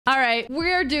All right,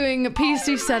 we're doing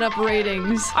PC setup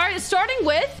ratings. All right, starting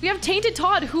with, we have Tainted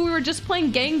Todd, who we were just playing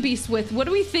Gang Beast with. What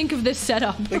do we think of this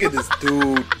setup? Look at this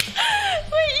dude. Wait, you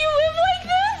live like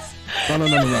this? No.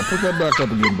 Put that back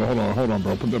up again, bro. Hold on,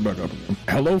 bro. Put that back up again.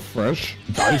 Hello Fresh,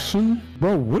 Dyson,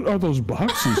 bro. What are those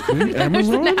boxes, dude?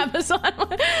 Amazon. There's an Amazon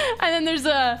one, and then there's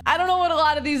a. I don't know what a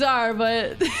lot of these are,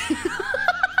 but.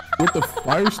 With the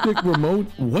Fire Stick remote,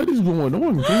 what is going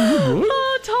on? You good?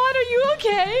 Oh, Todd, are you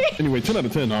okay? Anyway, 10 out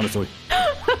of 10, honestly.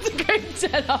 That's a great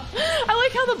setup. I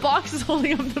like how the box is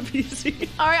holding up the PC.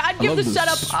 All right, I'd give the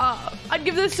setup. I'd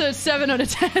give this a 7 out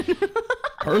of 10.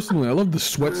 Personally, I love the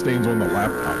sweat stains on the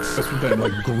laptop. That's what that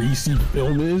like greasy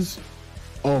film is.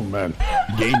 Oh man,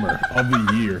 gamer of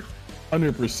the year,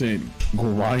 100%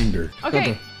 grinder.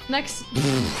 Okay, next,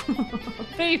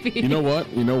 baby. You know what?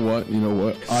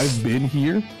 I've been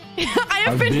here. I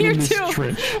have been here too.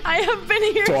 Trench, I have been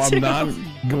here too. so I'm not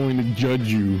going to judge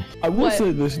you. I will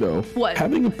say this though. What?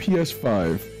 Having a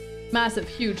PS5. Massive,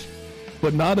 huge.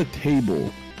 But not a table.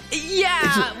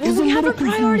 Yeah, we have our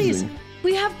priorities.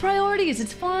 We have priorities.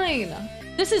 It's fine.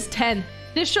 This is 10.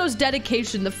 This shows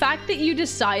dedication. The fact that you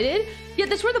decided, yeah,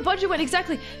 that's where the budget went.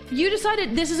 Exactly. You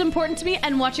decided this is important to me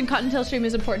and watching CottonTail stream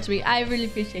is important to me. I really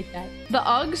appreciate that. The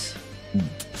Uggs.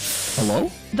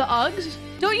 Hello? The Uggs?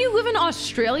 Don't you live in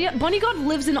Australia? Bunny God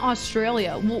lives in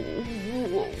Australia.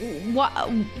 What?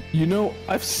 You know,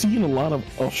 I've seen a lot of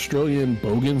Australian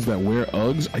bogans that wear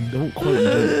Uggs. I don't quite get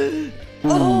it.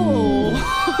 Oh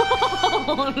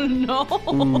no.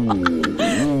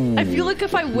 Ooh. I feel like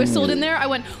if I whistled in there, I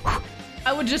would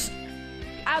just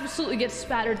absolutely get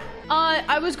spattered.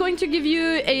 I was going to give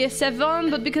you a 7,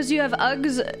 but because you have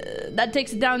Uggs, that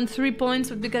takes it down 3 points.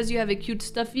 But because you have a cute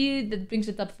stuffy, that brings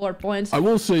it up 4 points. I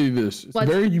will say this: it's a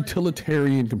very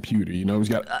utilitarian computer. You know, it's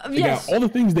got yes. got all the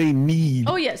things they need.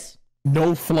 Oh yes.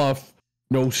 No fluff,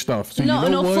 no stuff. So no, you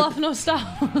know no what? fluff, no stuff.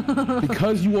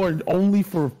 Because you are only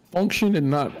for function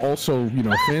and not also, you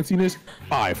know, fanciness.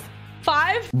 5.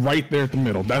 5? Right there at the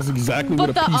middle. That's exactly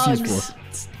what a PC is for.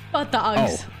 But the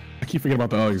Uggs. Oh, I keep forgetting about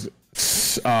the Uggs.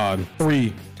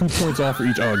 3, 2 points off for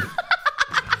each Ugg.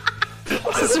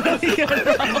 This is really good,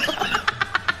 bro.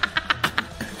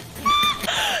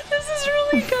 This is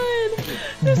really good.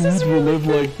 This is really live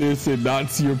good. like this and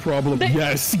not see a problem.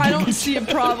 Yes. I don't see a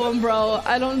problem, bro.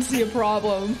 I don't see a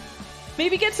problem.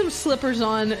 Maybe get some slippers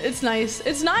on. It's nice.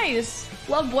 It's nice.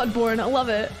 Love Bloodborne. I love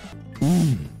it.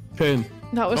 10.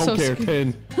 That was don't so care.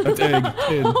 10. That's egg.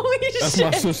 10. Holy That's shit.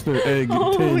 my sister. Egg. 10.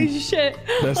 Holy shit.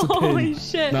 That's a 10. Holy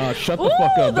shit. Nah, shut the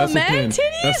fuck up. That's a 10.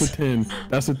 Titties? That's a 10.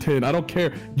 That's a 10. I don't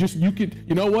care. Just you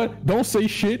know what? Don't say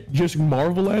shit. Just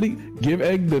marvel at it. Give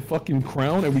Egg the fucking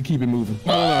crown and we keep it moving.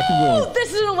 No, keep going.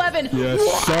 This is an 11. Yes,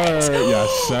 what? sir. Yes,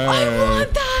 sir. I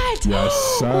want that. Yes,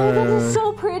 sir. Oh, that is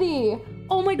so pretty.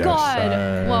 Oh my god.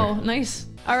 Sir. Whoa, nice.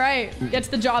 All right, gets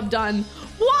the job done.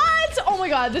 What? Oh my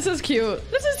god, this is cute.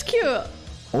 This is cute.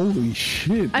 Holy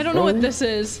shit. I don't know what this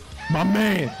is. My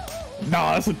man.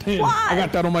 Nah, that's a 10. What? I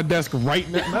got that on my desk right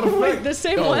now. Matter of Wait, fact, the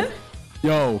same one?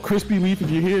 Yo, Crispy Leaf, if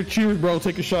you're here, cheers, bro.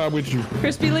 Take a shot with you.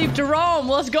 Crispy Leaf, Jerome.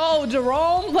 Let's go,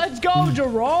 Jerome. Let's go,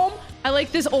 Jerome. I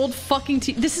like this old fucking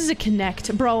This is a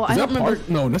Connect, bro. I don't remember.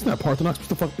 No, that's not Parthenon. What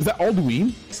the fuck? Is that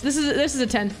Alduin? This is a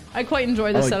 10. I quite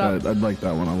enjoy this setup. I like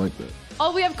that one. I like that.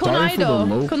 Oh, we have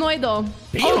Konoido.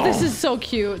 Oh, this is so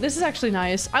cute. This is actually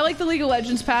nice. I like the League of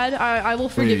Legends pad. I will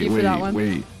forgive you for that one.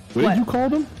 Wait. What did you call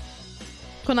them?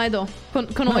 Konoido. No,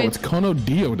 it's Kono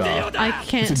Dioda. I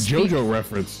can't It's a speak. JoJo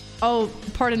reference. Oh,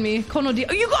 pardon me. Kono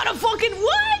Dio. You got a fucking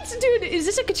what? Dude, is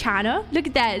this a katana? Look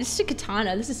at that. This is a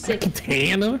katana. This is sick. A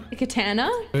katana? A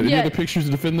katana? Any other pictures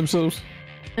to defend themselves?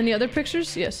 Any other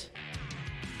pictures? Yes.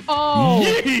 Oh.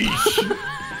 Yeesh.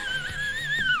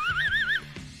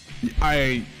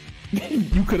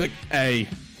 You could have,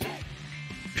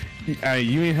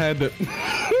 you ain't had the. He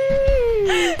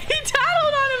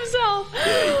tattled on himself.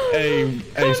 Hey,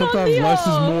 sometimes less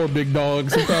is more, big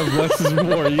dog. Sometimes less is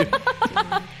more.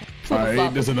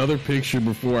 Alright, there's another picture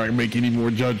before I make any more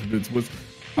judgments.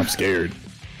 I'm scared.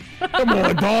 Come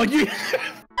on, dog.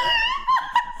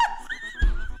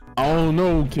 I don't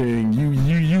know, King.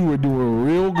 You were doing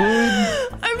real good.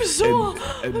 I'm so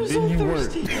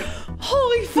thirsty.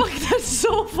 Holy fuck, that's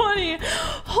so funny.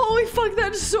 Holy fuck,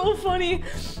 that's so funny.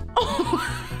 Oh.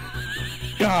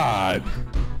 God.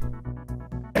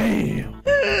 Damn.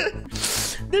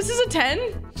 This is a 10.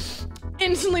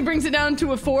 Instantly brings it down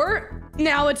to a 4.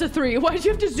 Now it's a 3. Why'd you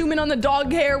have to zoom in on the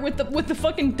dog hair with the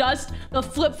fucking dust, the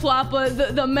flip flop,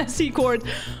 the messy cord?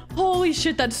 Holy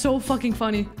shit, that's so fucking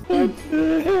funny.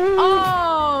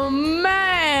 Oh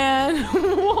man,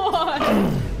 what?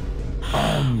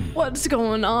 What's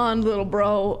going on, little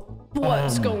bro?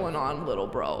 What's going on, little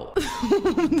bro?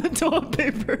 The toilet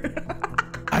paper.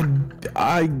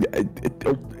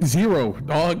 Zero,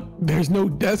 dog. There's no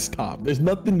desktop. There's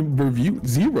nothing to review.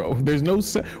 Zero. There's no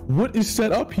set. What is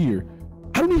set up here?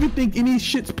 I don't even think any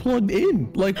shit's plugged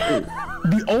in. Like,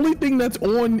 the only thing that's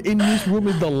on in this room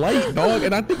is the light, dog.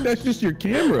 And I think that's just your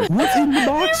camera. What's in the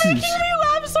boxes? You're making me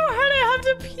laugh so hard. I have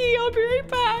to pee. I'll be right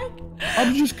back.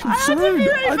 I'm just concerned.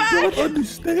 I don't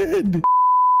understand.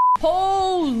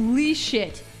 Holy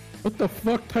shit. What the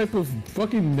fuck type of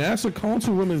fucking NASA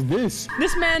console room is this?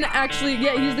 This man actually,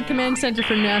 yeah, he's the command center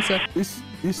for NASA. This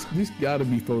gotta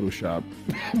be Photoshop.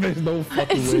 There's no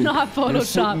fucking way. It's not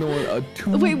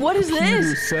Photoshop. Wait, what is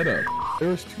this? Setup.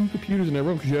 There's 2 computers in that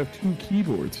room because you have 2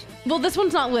 keyboards. Well, this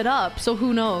one's not lit up, so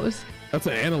who knows? That's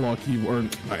an analog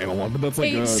keyboard. Not analog, but that's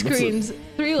like 8 screens.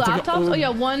 3 laptops? Like oh yeah,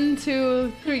 1,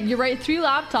 2, 3. You're right, 3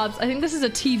 laptops. I think this is a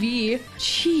TV.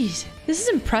 Jeez. This is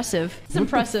impressive. It's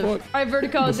impressive. All right,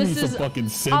 Vertigo, this is...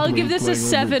 I'll give this a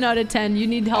 7 out of 10. You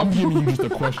need help. I'm giving you just a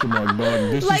question mark,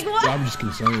 dog. Like what? I'm just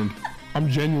concerned. I'm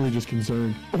genuinely just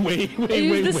concerned. Wait. I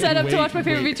use the setup to watch my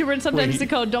favorite VTuber and sometimes the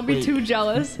code. Don't be too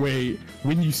jealous. Wait,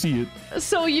 when you see it.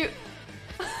 So you...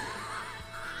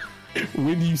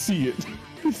 When you see it.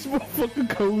 This motherfucker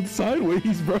code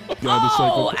sideways, bro.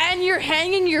 Oh, and you're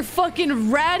hanging your fucking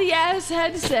ratty ass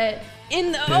headset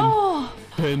in the...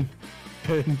 10.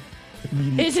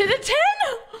 Is it a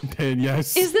 10? 10,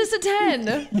 yes. Is this a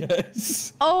 10?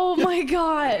 Yes. Oh my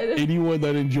god. Anyone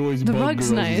that enjoys the bug rug's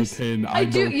girls nice. is a 10. I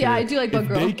do like bug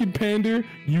girls. If they can pander,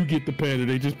 you get the pander.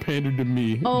 They just pandered to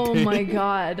me. Oh 10. my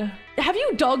god. Have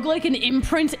you dug like an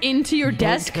imprint into your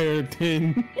desk?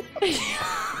 10.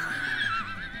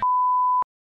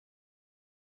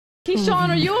 Keyshawn,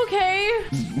 are you okay?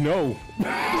 No.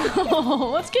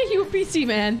 Oh, let's get you a PC,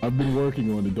 man. I've been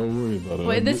working on it. Don't worry about it.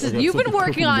 Wait, you've been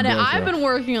working on it. I've been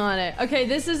working on it. Okay,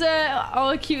 this is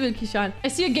a cute Keyshawn. I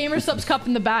see a Gamer Subs cup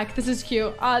in the back. This is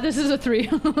cute. This is a 3.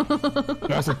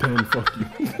 That's a 10. Fuck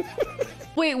you.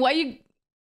 Wait, why you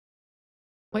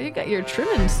got your trim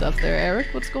and stuff there, Eric?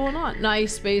 What's going on?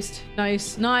 Nice, based.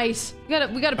 Nice. We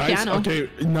got a piano. Okay,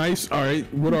 nice. All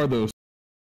right. What are those?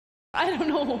 I don't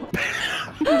know.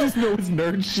 You just know it's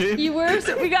nerd shit.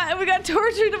 We got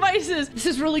torture devices. This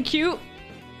is really cute.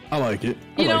 I like it.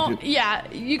 Yeah,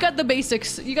 you got the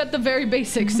basics. You got the very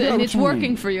basics, and it's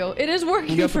working for you. It is working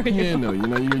you got for the piano, you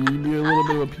know, you'd be a little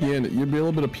bit of a piano. You'd be a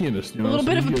little bit of a pianist, you know. A little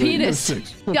bit of a pianist.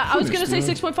 Yeah, I was gonna say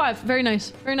 6.5. 6.5. Very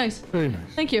nice. Very nice. Very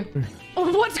nice. Thank you.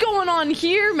 Oh, what's going on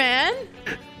here, man?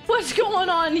 What's going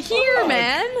on here,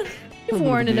 man? You've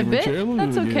worn it a bit.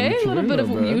 That's okay. A little bit of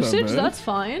usage. That's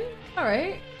fine. All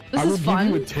right. This is fun. I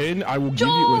will give you a 10. I will give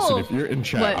you. Listen, if you're in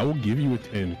chat, I will give you a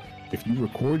 10 if you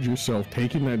record yourself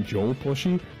taking that Joel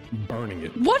plushie, burning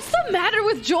it. What's the matter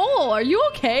with Joel? Are you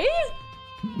okay?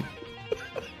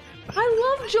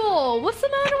 I love Joel. What's the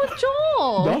matter with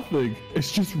Joel? Nothing.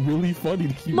 It's just really funny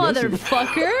to keep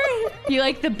Motherfucker. You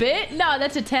like the bit? No,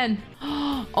 that's a 10.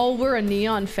 Oh, we're a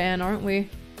neon fan, aren't we?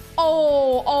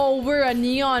 Oh, we're a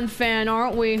neon fan,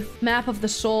 aren't we? Map of the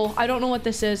soul. I don't know what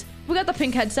this is. We got the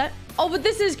pink headset. Oh, but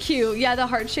this is cute. Yeah, the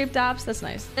heart-shaped apps. That's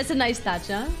nice. That's a nice touch,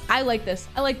 huh? I like this.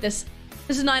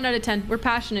 This is 9 out of 10. We're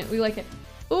passionate. We like it.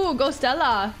 Ooh, go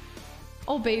Stella.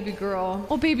 Oh, baby girl.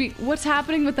 Oh, baby. What's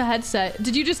happening with the headset?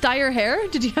 Did you just dye your hair?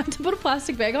 Did you have to put a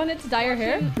plastic bag on it to dye your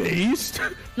hair? Based.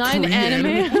 9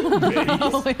 anime.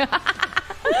 Oh, yeah.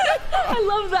 I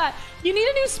love that. You need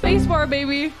a new spacebar,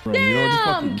 baby. Bro,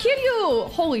 damn, Kiryu.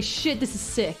 Holy shit, this is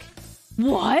sick.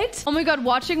 What? Oh my god,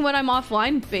 watching when I'm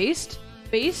offline. Based.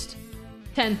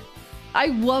 10. I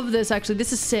love this, actually.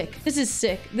 This is sick. Yo,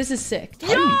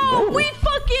 we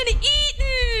fucking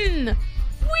eatin'.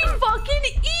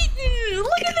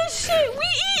 Look at this shit. We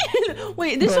eatin'.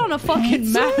 Wait, this is on a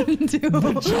fucking mountain, dude.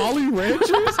 The Jolly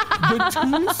Ranchers, the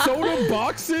 2 soda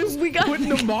boxes, we got putting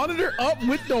the monitor up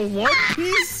with the One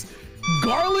Piece,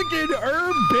 garlic and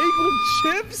herb bagel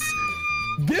chips.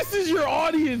 This is your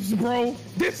audience, bro.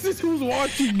 This is who's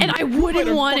watching. And I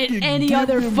wouldn't want it any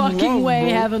other fucking way,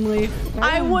 Heavenly.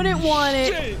 I wouldn't want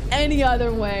it any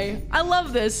other way. I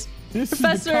love this.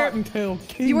 Professor, is the Cottontail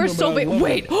kingdom. You are so big.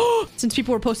 Wait, since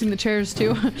people were posting the chairs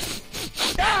too.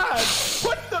 God,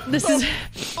 this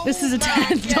is a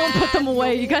 10. Don't put them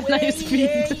away. You got nice feet.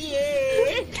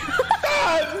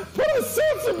 God, put a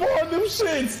sensor on them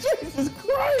shits. Jesus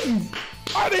Christ.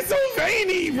 Are they so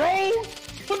veiny, bro?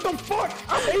 What the fuck?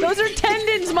 Those are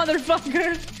tendons,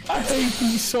 motherfucker. I hate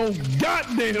you so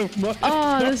goddamn much.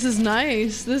 Oh, this is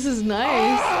nice. This is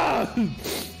nice.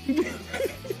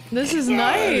 This is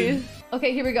nice.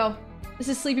 Okay, here we go. This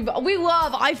is Sleepy Butter.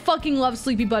 I fucking love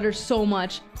Sleepy Butter so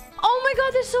much. Oh my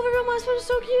god, this silver real mascot is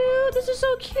so cute. This is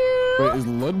so cute. Wait, is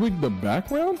Ludwig the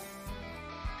background?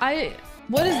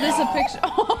 What is this a picture?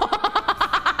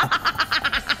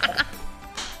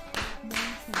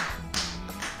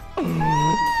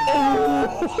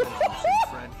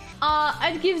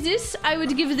 I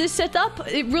would give this setup.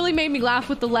 It really made me laugh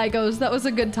with the Legos. That was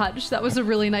a good touch. That was a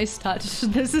really nice touch.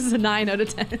 This is a 9 out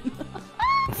of 10.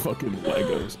 Fucking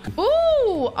Legos.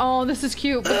 Ooh, oh, this is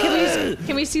cute. But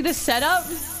can we see the setup?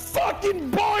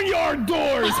 Fucking barnyard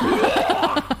doors.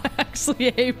 I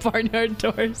actually hate barnyard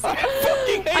doors. I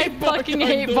fucking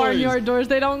hate barnyard doors.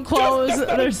 They don't close.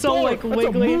 They're so like wiggly.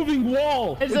 It's a moving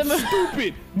wall. It's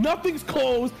stupid. Nothing's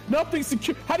closed. Nothing's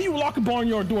secure. How do you lock a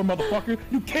barnyard door, motherfucker?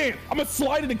 You can't. I'm gonna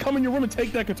slide it and come in your room and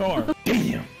take that guitar.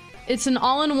 Damn. It's an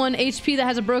all-in-one HP that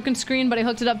has a broken screen, but I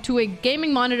hooked it up to a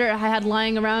gaming monitor I had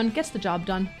lying around. Gets the job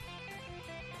done.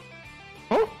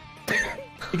 Huh?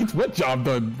 It gets what job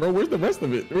done, bro? Where's the rest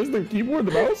of it? Where's the keyboard,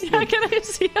 the mouse? Yeah, can I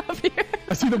see up here?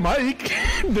 I see the mic.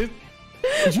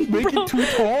 Did you make it too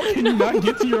tall? Can you not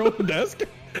get to your own desk?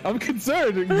 I'm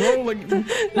concerned, bro. Like,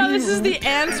 no, this is the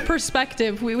ant's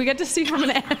perspective. We get to see from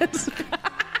an ant's.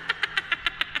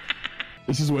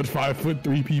 This is what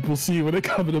 5'3" people see when they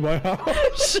come into my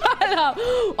house. Shut up.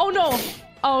 Oh no.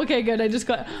 Oh, okay, good. I just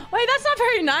got. Wait, that's not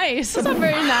very nice. That's not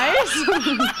very nice.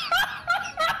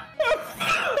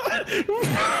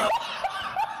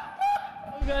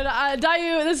 Good.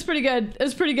 Dayu, this is pretty good.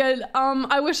 It's pretty good.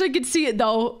 I wish I could see it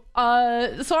though.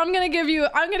 So I'm gonna give you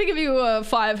a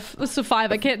 5. This is a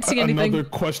 5. I can't see anything. Another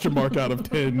question mark out of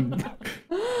 10.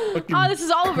 This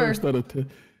is Oliver. Out of 10.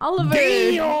 Oliver.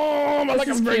 Damn! I like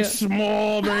him very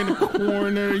small, very in the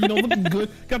corner. You know, looking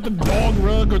good. Got the dog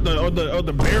rug or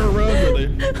the bear rug or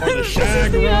the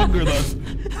shag rug or the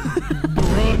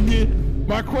rug.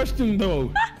 My question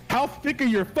though. How thick are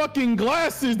your fucking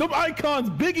glasses? Them icons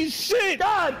big as shit.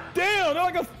 God damn,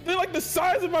 they're like the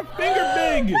size of my finger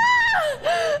big.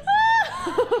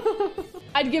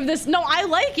 I'd give this, no, I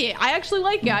like it. I actually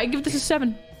like it. I'd give this a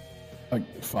 7. Like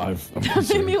 5. That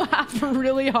made me laugh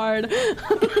really hard.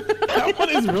 That one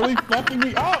is really fucking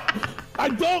me up. I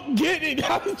don't get it.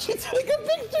 How did you take a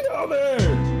picture down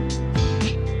there?